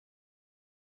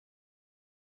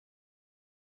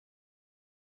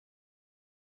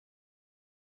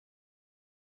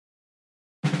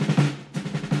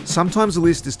sometimes the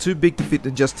list is too big to fit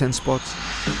in just 10 spots,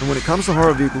 and when it comes to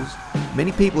horror vehicles,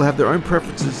 many people have their own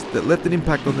preferences that left an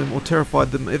impact on them or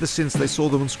terrified them ever since they saw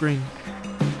them on screen.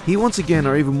 Here once again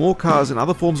are even more cars and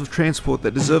other forms of transport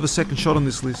that deserve a second shot on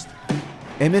this list.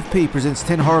 MFP presents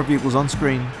 10 horror vehicles on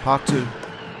screen, Part 2.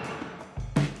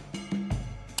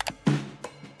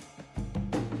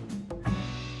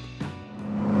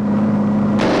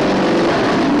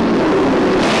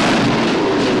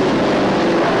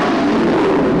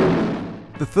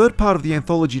 The third part of the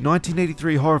anthology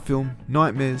 1983 horror film,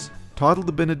 Nightmares, titled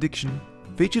The Benediction,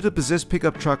 featured a possessed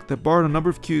pickup truck that borrowed a number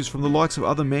of cues from the likes of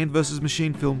other Man vs.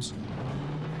 Machine films.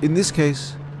 In this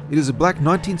case, it is a black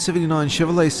 1979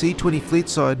 Chevrolet C20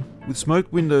 Fleetside with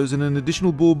smoked windows and an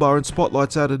additional bull bar and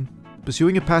spotlights added,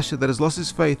 pursuing a pastor that has lost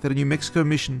his faith at a New Mexico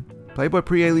mission, played by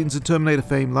pre-Aliens and Terminator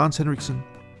fame Lance Henriksen.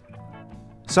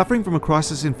 Suffering from a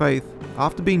crisis in faith,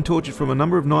 after being tortured from a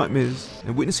number of nightmares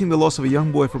and witnessing the loss of a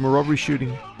young boy from a robbery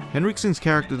shooting, Henriksen's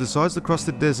character decides to cross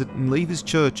the desert and leave his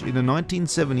church in a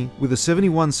 1970 with a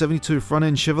 71-72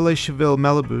 front-end Chevrolet Chevelle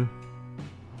Malibu.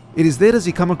 It is there does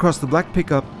he come across the black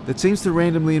pickup that seems to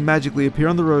randomly and magically appear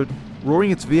on the road,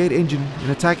 roaring its V8 engine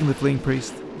and attacking the fleeing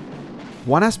priest.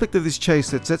 One aspect of this chase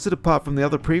that sets it apart from the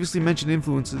other previously mentioned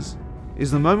influences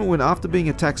is the moment when, after being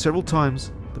attacked several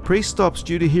times, the priest stops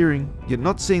due to hearing, yet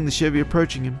not seeing the Chevy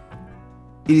approaching him.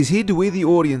 It is here we the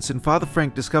audience and Father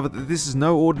Frank discover that this is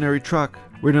no ordinary truck,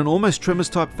 where in an almost Tremors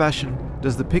type fashion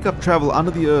does the pickup travel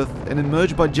under the earth and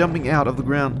emerge by jumping out of the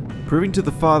ground, proving to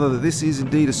the father that this is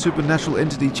indeed a supernatural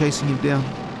entity chasing him down.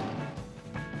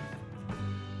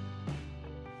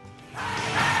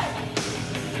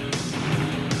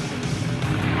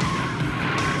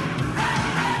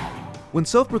 When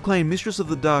self-proclaimed Mistress of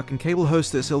the Dark and cable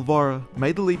hostess Elvira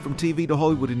made the leap from TV to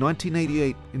Hollywood in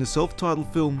 1988 in a self-titled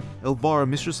film, Elvira,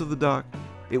 Mistress of the Dark,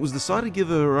 it was decided to give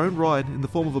her own ride in the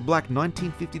form of a black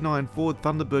 1959 Ford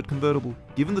Thunderbird convertible,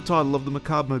 given the title of the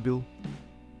Macabre-mobile.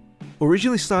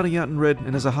 Originally starting out in red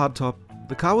and as a hardtop,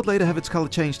 the car would later have its colour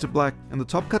changed to black and the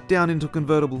top cut down into a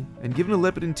convertible and given a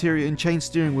leopard interior and chain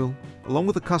steering wheel, along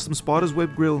with a custom spider's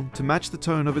web grille to match the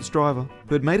tone of its driver,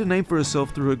 who had made a name for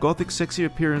herself through her gothic sexy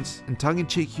appearance and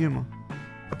tongue-in-cheek humour.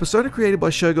 A persona created by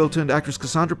showgirl turned actress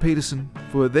Cassandra Peterson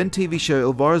for her then TV show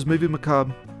Elvira's Movie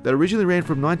Macabre that originally ran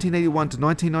from 1981 to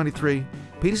 1993,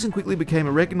 Peterson quickly became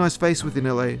a recognised face within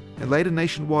LA and later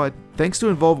nationwide thanks to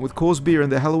involvement with Coors Beer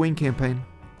and their Halloween campaign.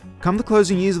 Come the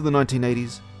closing years of the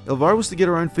 1980s, Elvira was to get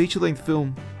her own feature-length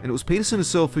film, and it was Peterson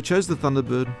herself who chose the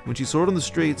Thunderbird when she saw it on the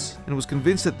streets and was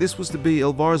convinced that this was to be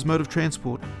Elvira's mode of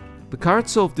transport. The car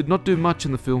itself did not do much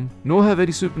in the film, nor have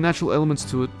any supernatural elements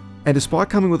to it, and despite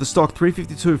coming with a stock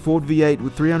 352 Ford V8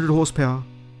 with 300 horsepower,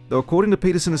 though according to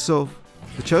Peterson herself,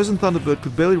 the chosen Thunderbird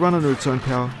could barely run under its own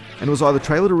power, and was either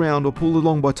trailered around or pulled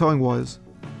along by towing wires.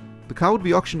 The car would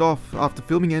be auctioned off after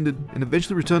filming ended and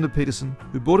eventually returned to Peterson,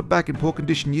 who bought it back in poor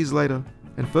condition years later,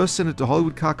 and first sent it to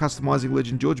Hollywood car customizing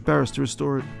legend George Barris to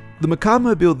restore it. The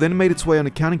Macabre-mobile then made its way on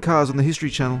Accounting Cars on the History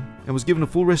Channel and was given a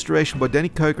full restoration by Danny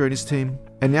Coker and his team,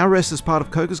 and now rests as part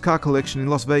of Coker's car collection in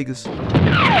Las Vegas.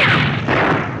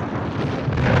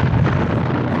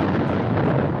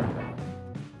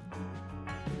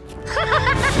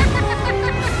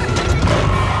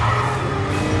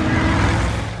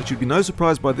 It should be no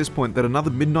surprise by this point that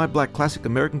another midnight black classic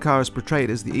American car is portrayed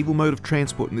as the evil mode of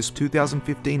transport in this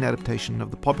 2015 adaptation of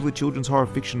the popular children's horror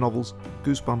fiction novels,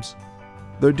 Goosebumps.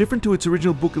 Though different to its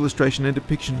original book illustration and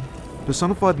depiction,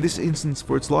 personified in this instance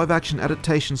for its live-action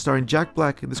adaptation starring Jack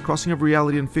Black in this crossing of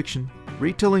reality and fiction,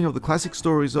 retelling of the classic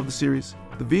stories of the series,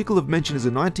 the vehicle of mention is a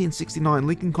 1969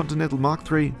 Lincoln Continental Mark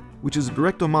III, which is a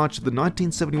direct homage to the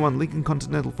 1971 Lincoln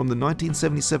Continental from the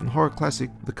 1977 horror classic,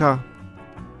 The Car.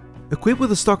 Equipped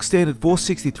with a stock standard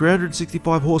 460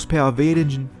 365 horsepower V8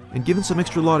 engine and given some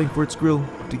extra lighting for its grille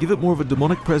to give it more of a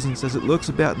demonic presence as it lurks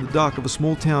about in the dark of a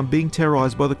small town being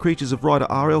terrorized by the creatures of writer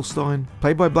R.L. Stine,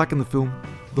 played by Black in the film,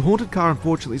 the haunted car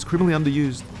unfortunately is criminally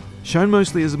underused, shown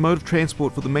mostly as a mode of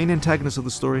transport for the main antagonist of the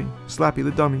story, Slappy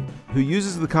the Dummy, who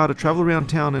uses the car to travel around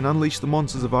town and unleash the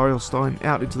monsters of R.L. Stine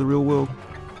out into the real world.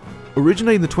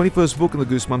 Originating the 21st book in the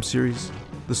Goosebumps series,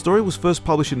 the story was first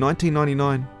published in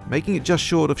 1999, making it just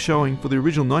short of showing for the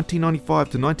original 1995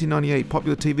 to 1998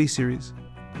 popular TV series.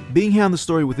 Being how in the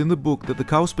story within the book that the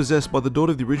car was possessed by the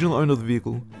daughter of the original owner of the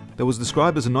vehicle, that was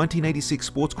described as a 1986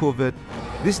 sports Corvette,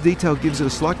 this detail gives it a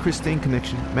slight Christine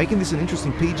connection, making this an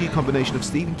interesting PG combination of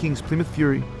Stephen King's Plymouth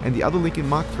Fury and the other Lincoln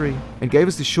Mark III, and gave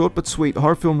us this short but sweet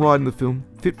horror film ride in the film,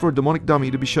 fit for a demonic dummy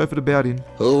to be chauffeured about in.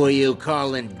 Who are you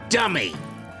calling dummy?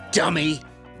 Dummy?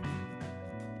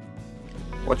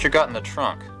 What you got in the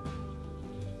trunk?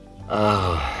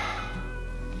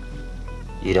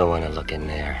 You don't want to look in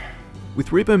there. With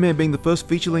Repo Man being the first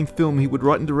feature-length film he would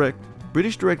write and direct,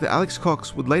 British director Alex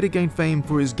Cox would later gain fame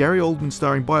for his Gary Oldman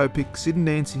starring biopic Sid and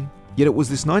Nancy, yet it was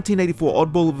this 1984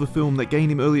 oddball of a film that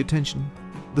gained him early attention.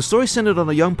 The story centered on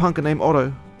a young punker named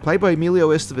Otto, played by Emilio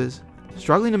Estevez,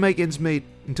 struggling to make ends meet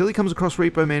until he comes across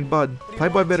Repo Man Bud,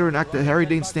 played by veteran actor Harry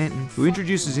Dean Stanton, who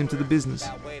introduces him to the business.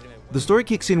 The story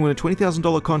kicks in when a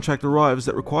 $20,000 contract arrives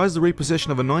that requires the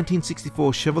repossession of a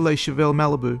 1964 Chevrolet Chevelle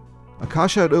Malibu, a car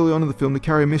showed early on in the film to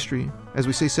carry a mystery, as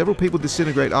we see several people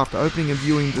disintegrate after opening and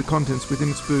viewing the contents within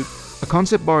its boot, a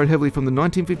concept borrowed heavily from the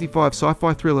 1955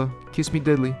 sci-fi thriller Kiss Me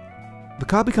Deadly. The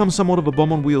car becomes somewhat of a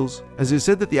bomb on wheels, as it is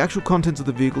said that the actual contents of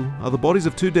the vehicle are the bodies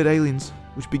of 2 dead aliens,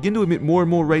 which begin to emit more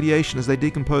and more radiation as they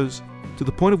decompose, to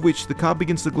the point of which the car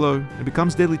begins to glow and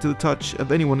becomes deadly to the touch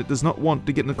of anyone it does not want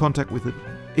to get into contact with it.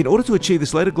 In order to achieve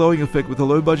this later glowing effect with a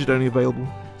low budget only available,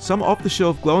 some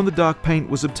off-the-shelf glow-in-the-dark paint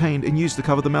was obtained and used to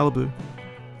cover the Malibu.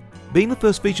 Being the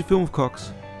first feature film of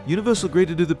Cox, Universal agreed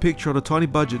to do the picture on a tiny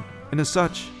budget, and as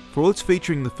such, for all its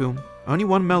featuring in the film, only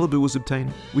one Malibu was obtained,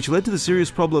 which led to the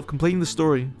serious problem of completing the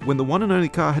story when the one and only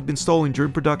car had been stolen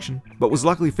during production, but was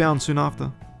luckily found soon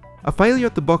after. A failure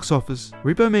at the box office,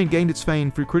 Repo Man gained its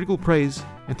fame through critical praise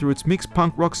and through its mixed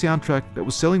punk rock soundtrack that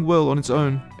was selling well on its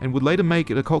own and would later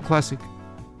make it a cult classic.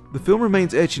 The film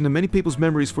remains etched into many people's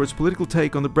memories for its political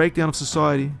take on the breakdown of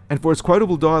society, and for its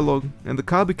quotable dialogue, and the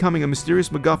car becoming a mysterious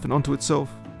MacGuffin unto itself.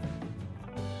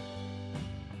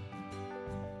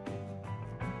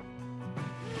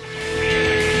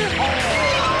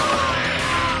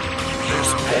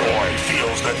 This boy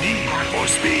feels the need for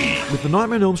speed. With the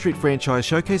Nightmare on Elm Street franchise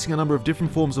showcasing a number of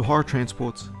different forms of horror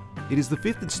transports, it is the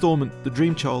 5th installment, The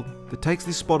Dream Child, that takes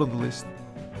this spot on the list.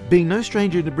 Being no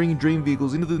stranger into bringing dream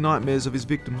vehicles into the nightmares of his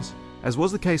victims, as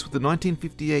was the case with the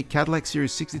 1958 Cadillac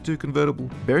Series 62 convertible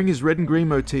bearing his red and green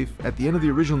motif at the end of the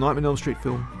original Nightmare on Elm Street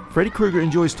film, Freddy Krueger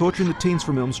enjoys torturing the teens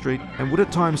from Elm Street and would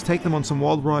at times take them on some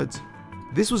wild rides.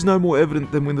 This was no more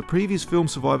evident than when the previous film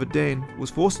survivor Dan was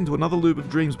forced into another loop of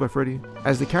dreams by Freddy,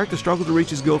 as the character struggled to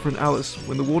reach his girlfriend Alice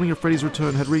when the warning of Freddy's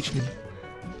return had reached him.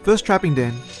 First trapping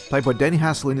Dan, played by Danny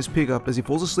Hassel in his pickup as he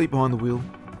falls asleep behind the wheel,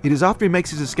 it is after he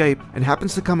makes his escape and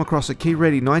happens to come across a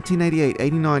key-ready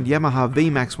 1988-89 Yamaha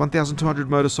VMAX 1200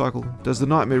 motorcycle does the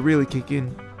nightmare really kick in.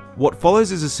 What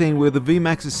follows is a scene where the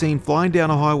VMAX is seen flying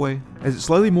down a highway as it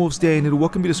slowly morphs Dan into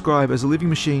what can be described as a living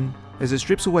machine as it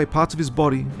strips away parts of his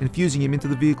body and fusing him into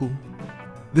the vehicle.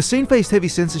 The scene faced heavy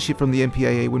censorship from the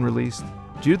MPAA when released,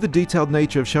 due to the detailed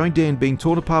nature of showing Dan being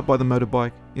torn apart by the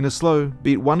motorbike in a slow,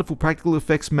 be it wonderful practical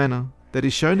effects manner that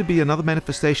is shown to be another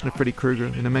manifestation of Freddy Krueger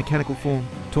in a mechanical form,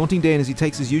 taunting Dan as he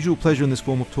takes his usual pleasure in this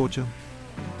form of torture.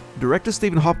 Director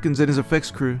Stephen Hopkins and his effects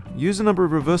crew used a number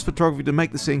of reverse photography to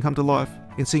make the scene come to life,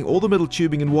 in seeing all the metal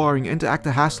tubing and wiring enter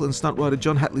actor Hassel and stunt rider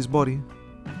John Hatley's body.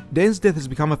 Dan's death has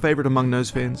become a favourite among nose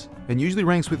fans, and usually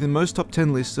ranks within most top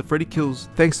 10 lists of Freddy kills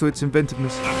thanks to its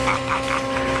inventiveness.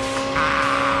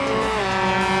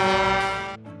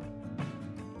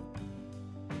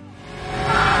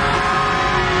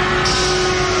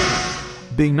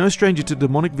 Being no stranger to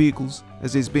demonic vehicles,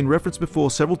 as it has been referenced before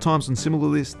several times on similar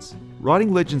lists,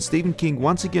 writing legend Stephen King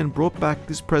once again brought back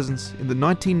this presence in the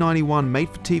 1991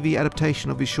 made-for-TV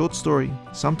adaptation of his short story,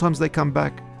 Sometimes They Come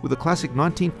Back, with a classic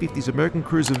 1950s American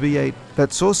Cruiser V8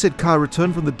 that saw said car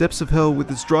return from the depths of hell with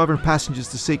its driver and passengers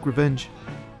to seek revenge.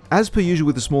 As per usual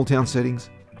with the small town settings,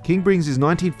 King brings his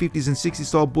 1950s and 60s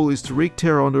style bullies to wreak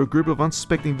terror onto a group of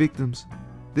unsuspecting victims,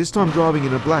 this time driving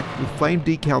in a black with flame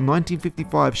decal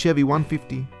 1955 Chevy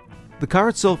 150. The car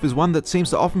itself is one that seems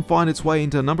to often find its way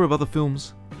into a number of other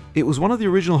films. It was one of the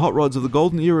original hot rods of the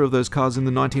golden era of those cars in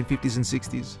the 1950s and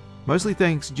 60s, mostly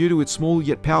thanks due to its small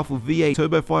yet powerful V8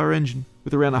 turbo-fire engine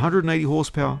with around 180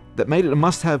 horsepower that made it a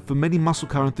must-have for many muscle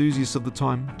car enthusiasts of the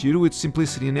time due to its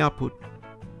simplicity and output.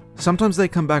 Sometimes They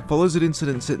Come Back follows an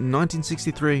incident set in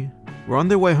 1963, where on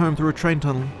their way home through a train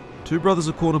tunnel, two brothers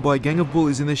are cornered by a gang of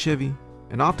bullies in their Chevy,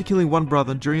 and after killing one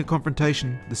brother during a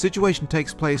confrontation, the situation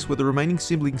takes place where the remaining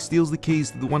sibling steals the keys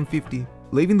to the 150,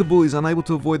 leaving the bullies unable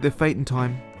to avoid their fate in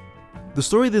time. The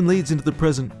story then leads into the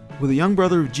present, where the young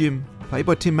brother of Jim, played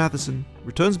by Tim Matheson,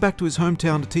 returns back to his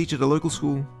hometown to teach at a local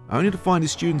school, only to find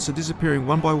his students are disappearing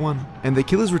one by one, and their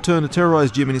killers return to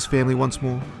terrorize Jim and his family once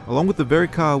more, along with the very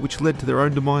car which led to their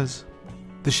own demise.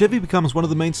 The Chevy becomes one of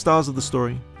the main stars of the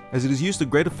story, as it is used to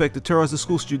great effect to terrorize the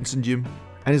school students and Jim,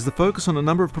 and is the focus on a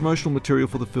number of promotional material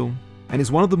for the film, and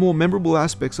is one of the more memorable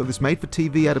aspects of this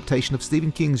made-for-TV adaptation of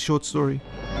Stephen King's short story.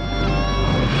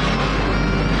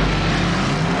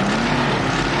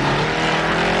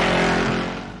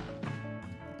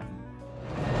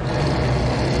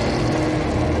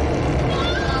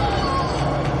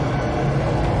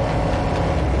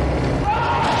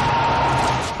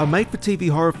 A made-for-TV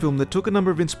horror film that took a number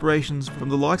of inspirations from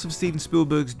the likes of Steven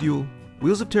Spielberg's Duel,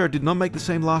 Wheels of Terror did not make the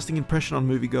same lasting impression on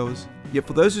moviegoers. Yet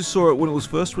for those who saw it when it was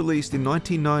first released in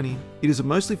 1990, it is a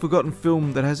mostly forgotten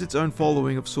film that has its own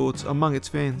following of sorts among its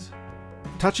fans.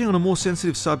 Touching on a more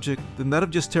sensitive subject than that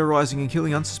of just terrorizing and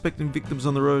killing unsuspecting victims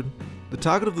on the road, the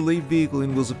target of the lead vehicle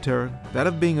in Wheels of Terror, that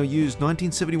of being a used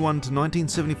 1971 to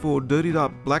 1974 dirtied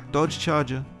up black Dodge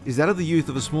Charger, is that of the youth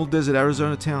of a small desert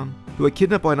Arizona town who are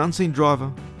kidnapped by an unseen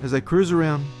driver as they cruise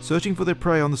around searching for their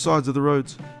prey on the sides of the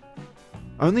roads.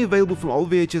 Only available from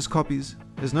old VHS copies,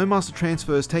 as no master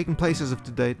transfer has taken place as of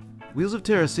to date, Wheels of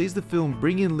Terror sees the film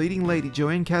bring in leading lady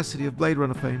Joanne Cassidy of Blade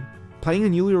Runner fame, playing a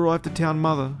newly arrived to town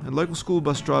mother and local school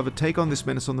bus driver take on this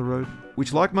menace on the road,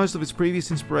 which, like most of its previous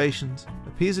inspirations,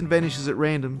 appears and vanishes at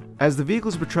random, as the vehicle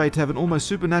is portrayed to have an almost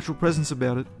supernatural presence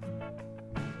about it.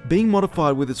 Being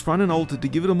modified with its front end altered to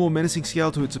give it a more menacing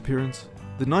scale to its appearance,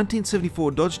 the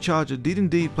 1974 Dodge Charger did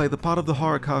indeed play the part of the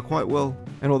horror car quite well,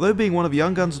 and although being one of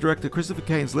Young Guns director Christopher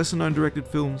Kane's lesser-known directed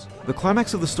films, the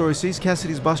climax of the story sees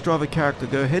Cassidy's bus driver character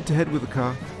go head-to-head with the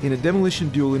car in a demolition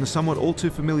duel in a somewhat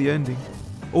all-too-familiar ending.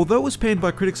 Although it was panned by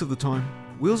critics of the time,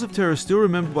 Wheels of Terror is still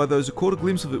remembered by those who caught a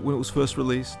glimpse of it when it was first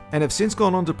released, and have since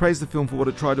gone on to praise the film for what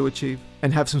it tried to achieve,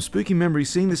 and have some spooky memories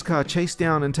seeing this car chase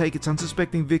down and take its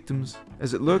unsuspecting victims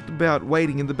as it lurked about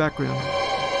waiting in the background.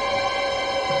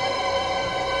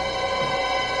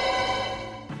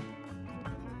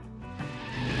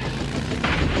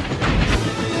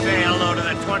 Say hello to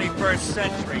the 21st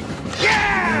century.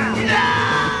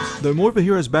 Though more of a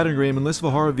hero's battering ram and less of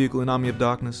a horror vehicle in Army of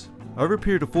Darkness, over a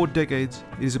period of 4 decades,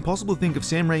 it is impossible to think of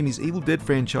Sam Raimi's Evil Dead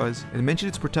franchise and mention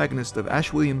its protagonist of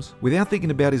Ash Williams without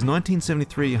thinking about his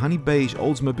 1973 honey beige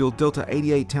Oldsmobile Delta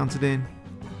 88 town sedan.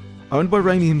 Owned by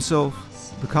Raimi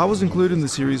himself, the car was included in the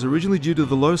series originally due to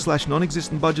the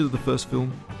low/non-existent budget of the first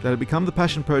film that had become the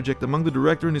passion project among the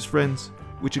director and his friends,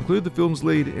 which include the film's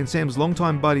lead and Sam's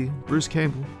longtime buddy, Bruce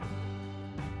Campbell.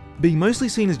 Being mostly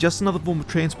seen as just another form of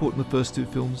transport in the first 2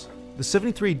 films, the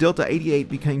 73 Delta 88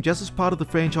 became just as part of the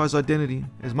franchise identity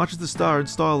as much as the star and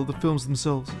style of the films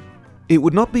themselves. It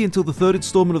would not be until the 3rd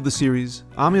installment of the series,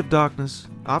 Army of Darkness,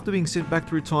 after being sent back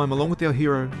through time along with our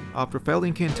hero after a failed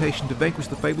incantation to vanquish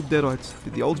the fabled Deadites,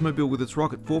 did the Oldsmobile with its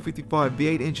rocket 455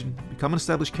 V8 engine become an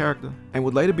established character, and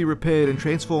would later be repaired and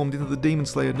transformed into the demon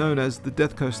slayer known as the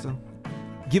Death Coaster.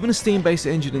 Given a steam-based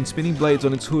engine and spinning blades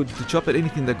on its hood to chop at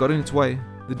anything that got in its way,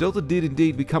 the Delta did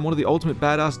indeed become one of the ultimate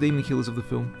badass demon killers of the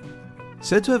film.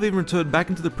 Said to have even returned back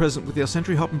into the present with our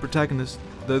century-hopping protagonist,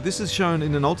 though this is shown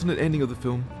in an alternate ending of the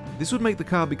film, this would make the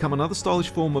car become another stylish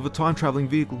form of a time-travelling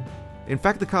vehicle. In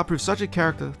fact, the car proved such a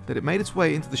character that it made its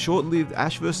way into the short-lived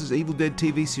Ash vs Evil Dead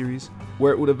TV series,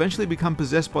 where it would eventually become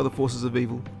possessed by the forces of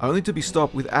evil, only to be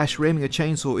stopped with Ash ramming a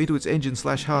chainsaw into its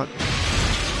engine/heart.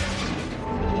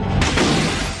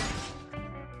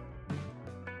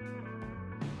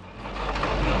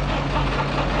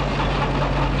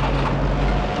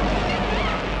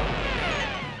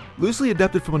 Loosely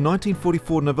adapted from a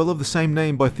 1944 novella of the same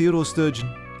name by Theodore Sturgeon,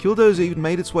 Killdozer even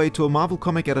made its way to a Marvel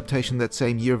comic adaptation that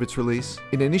same year of its release,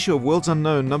 in an issue of Worlds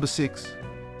Unknown #6.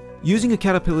 Using a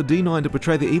Caterpillar D9 to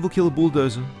portray the evil killer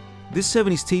Bulldozer, this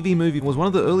 70s TV movie was one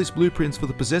of the earliest blueprints for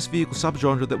the possessed vehicle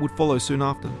subgenre that would follow soon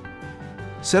after.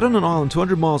 Set on an island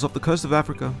 200 miles off the coast of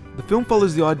Africa, the film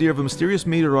follows the idea of a mysterious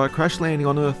meteorite crash landing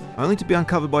on Earth, only to be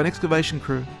uncovered by an excavation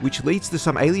crew, which leads to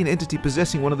some alien entity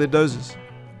possessing one of their dozers.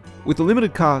 With a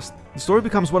limited cast, the story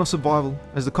becomes one of survival,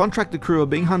 as the contracted crew are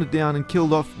being hunted down and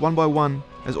killed off one by one,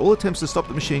 as all attempts to stop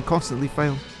the machine constantly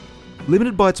fail.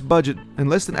 Limited by its budget and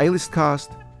less than A-list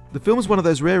cast, the film is one of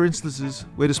those rare instances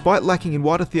where, despite lacking in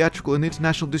wider theatrical and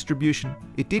international distribution,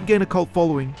 it did gain a cult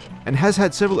following, and has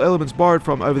had several elements borrowed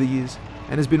from over the years,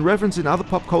 and has been referenced in other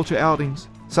pop culture outings,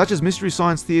 such as Mystery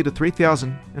Science Theater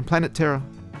 3000 and Planet Terror.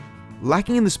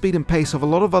 Lacking in the speed and pace of a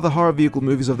lot of other horror vehicle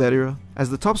movies of that era, as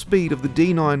the top speed of the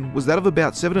D9 was that of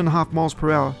about 7.5 miles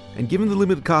per hour, and given the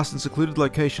limited cast and secluded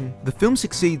location, the film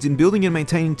succeeds in building and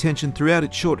maintaining tension throughout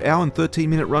its short hour and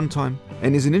 13-minute runtime,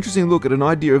 and is an interesting look at an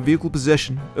idea of vehicle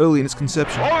possession early in its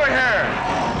conception. Over here!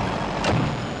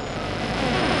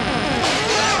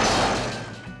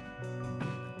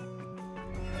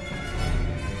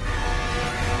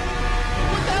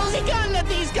 What the hell's he got at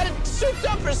these? He's got it souped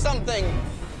up or something!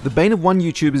 The bane of one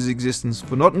YouTuber's existence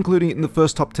for not including it in the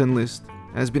first top 10 list,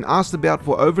 and has been asked about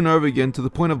for over and over again to the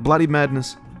point of bloody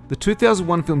madness. The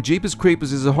 2001 film Jeepers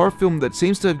Creepers is a horror film that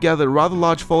seems to have gathered a rather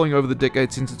large following over the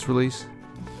decades since its release.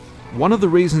 One of the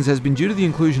reasons has been due to the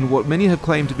inclusion of what many have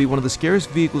claimed to be one of the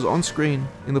scariest vehicles on screen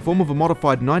in the form of a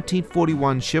modified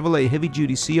 1941 Chevrolet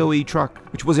heavy-duty COE truck,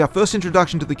 which was our first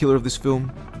introduction to the killer of this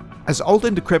film. As old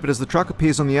and decrepit as the truck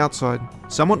appears on the outside,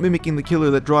 somewhat mimicking the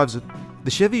killer that drives it, the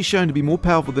Chevy is shown to be more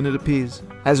powerful than it appears,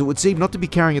 as it would seem not to be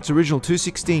carrying its original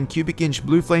 216 cubic inch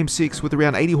Blue Flame 6 with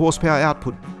around 80 horsepower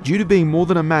output, due to being more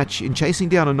than a match in chasing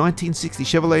down a 1960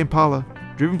 Chevrolet Impala,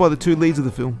 driven by the two leads of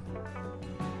the film.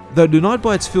 Though denied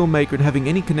by its filmmaker and having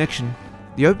any connection,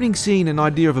 the opening scene and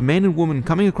idea of a man and woman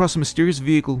coming across a mysterious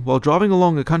vehicle while driving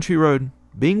along a country road,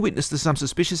 being witness to some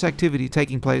suspicious activity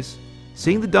taking place,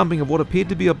 seeing the dumping of what appeared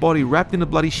to be a body wrapped in a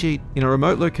bloody sheet in a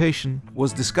remote location,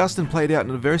 was discussed and played out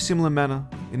in a very similar manner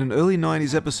in an early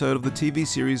 90s episode of the TV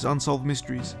series Unsolved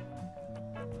Mysteries.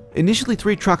 Initially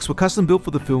 3 trucks were custom built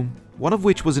for the film, one of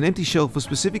which was an empty shell for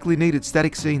specifically needed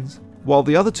static scenes, while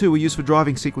the other 2 were used for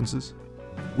driving sequences.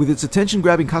 With its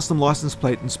attention-grabbing custom license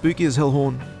plate and spooky as hell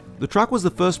horn, the truck was the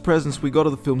first presence we got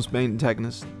of the film's main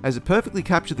antagonist, as it perfectly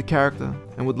captured the character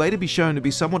and would later be shown to be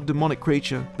a somewhat demonic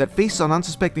creature that feasts on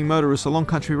unsuspecting motorists along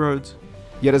country roads.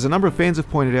 Yet as a number of fans have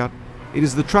pointed out, it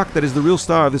is the truck that is the real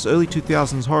star of this early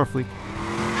 2000s horror flick.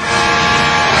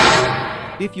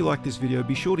 If you like this video,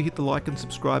 be sure to hit the like and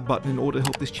subscribe button in order to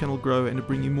help this channel grow and to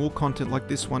bring you more content like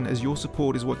this one, as your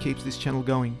support is what keeps this channel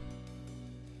going.